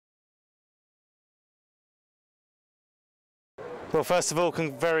Well, first of all,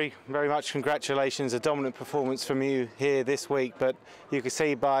 very much congratulations. A dominant performance from you here this week, but you could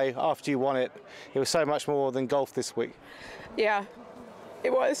see after you won it, it was so much more than golf this week. Yeah,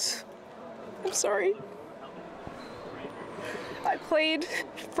 it was. I'm sorry. I played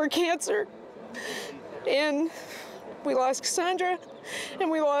for cancer, and we lost Cassandra,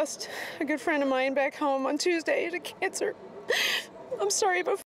 and we lost a good friend of mine back home on Tuesday to cancer. I'm sorry,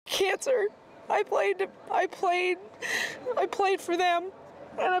 but cancer. I played for them,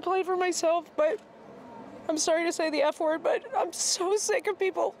 and I played for myself, but I'm sorry to say the F word, but I'm so sick of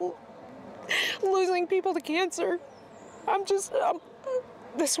people losing people to cancer.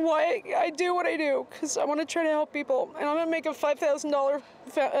 That's why I do what I do, because I want to try to help people, and I'm going to make a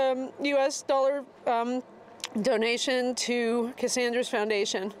 $5,000 US dollar donation to Cassandra's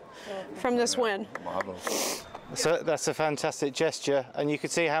foundation from this win. So that's a fantastic gesture, and you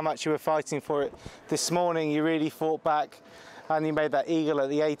could see how much you were fighting for it this morning. You really fought back, and you made that eagle at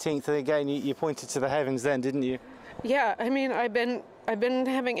the 18th, and again you pointed to the heavens then, didn't you? Yeah, I mean, I've been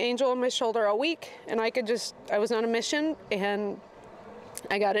having Angel on my shoulder all week, and I was on a mission, and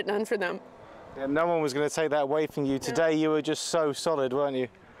I got it done for them. Yeah, no one was going to take that away from you. Today you were just so solid, weren't you?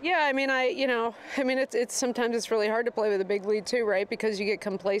 Yeah, I mean, it's sometimes it's really hard to play with a big lead too, right? Because you get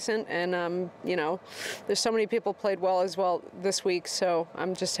complacent, and you know, there's so many people played well this week, so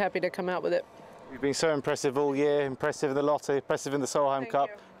I'm just happy to come out with it. You've been so impressive all year, impressive in the Lottie, impressive in the Solheim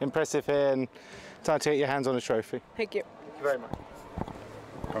Cup, impressive here, and time to get your hands on a trophy. Thank you. Thank you very much.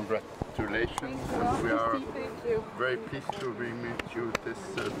 Congratulations, and we are very pleased to remit you this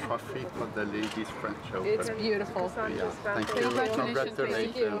trophy for the Ladies French Open. It's beautiful. Yeah, thank you.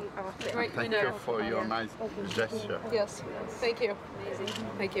 Congratulations. Thank you. Thank you for your nice gesture. Yes, thank you.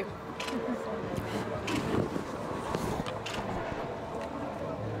 Thank you.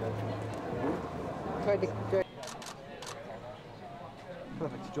 Good.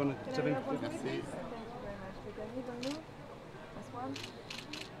 Perfect. Do you want to step in? Merci.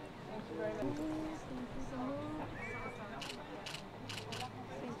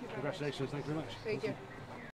 Congratulations, thank you very much. Thank you.